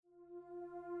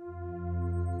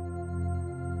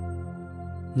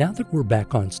Now that we're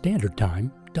back on standard time,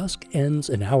 dusk ends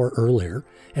an hour earlier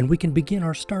and we can begin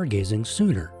our stargazing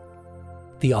sooner.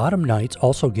 The autumn nights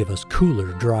also give us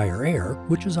cooler, drier air,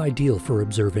 which is ideal for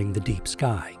observing the deep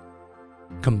sky.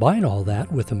 Combine all that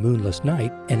with a moonless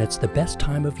night, and it's the best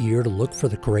time of year to look for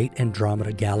the great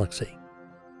Andromeda Galaxy.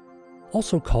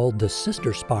 Also called the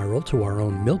sister spiral to our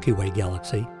own Milky Way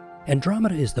galaxy,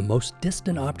 Andromeda is the most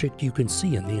distant object you can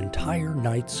see in the entire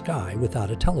night sky without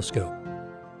a telescope.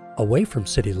 Away from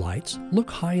city lights,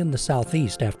 look high in the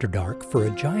southeast after dark for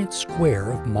a giant square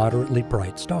of moderately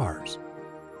bright stars.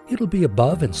 It'll be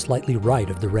above and slightly right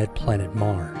of the red planet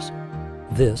Mars.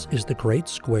 This is the Great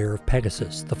Square of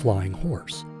Pegasus, the flying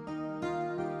horse.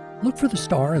 Look for the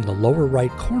star in the lower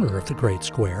right corner of the Great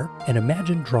Square and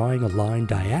imagine drawing a line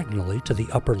diagonally to the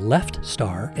upper left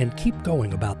star and keep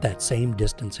going about that same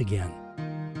distance again.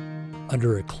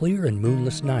 Under a clear and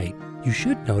moonless night, you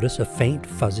should notice a faint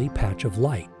fuzzy patch of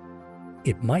light.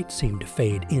 It might seem to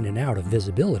fade in and out of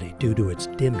visibility due to its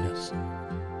dimness.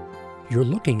 You're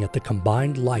looking at the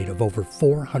combined light of over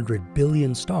 400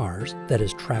 billion stars that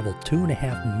has traveled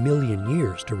 2.5 million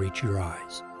years to reach your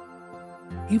eyes.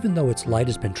 Even though its light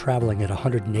has been traveling at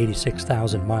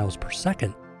 186,000 miles per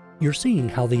second, you're seeing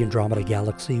how the Andromeda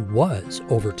Galaxy was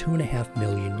over 2.5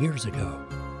 million years ago.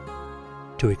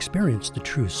 To experience the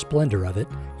true splendor of it,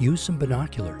 use some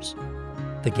binoculars.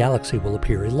 The galaxy will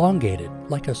appear elongated,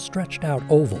 like a stretched out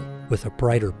oval, with a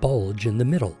brighter bulge in the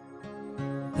middle.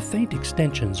 The faint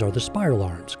extensions are the spiral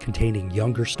arms containing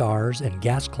younger stars and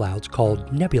gas clouds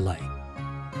called nebulae.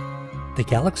 The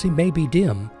galaxy may be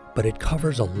dim, but it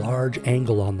covers a large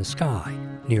angle on the sky,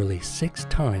 nearly 6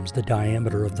 times the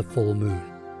diameter of the full moon.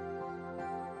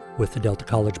 With the Delta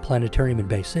College Planetarium in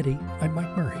Bay City, I'm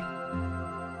Mike Murray.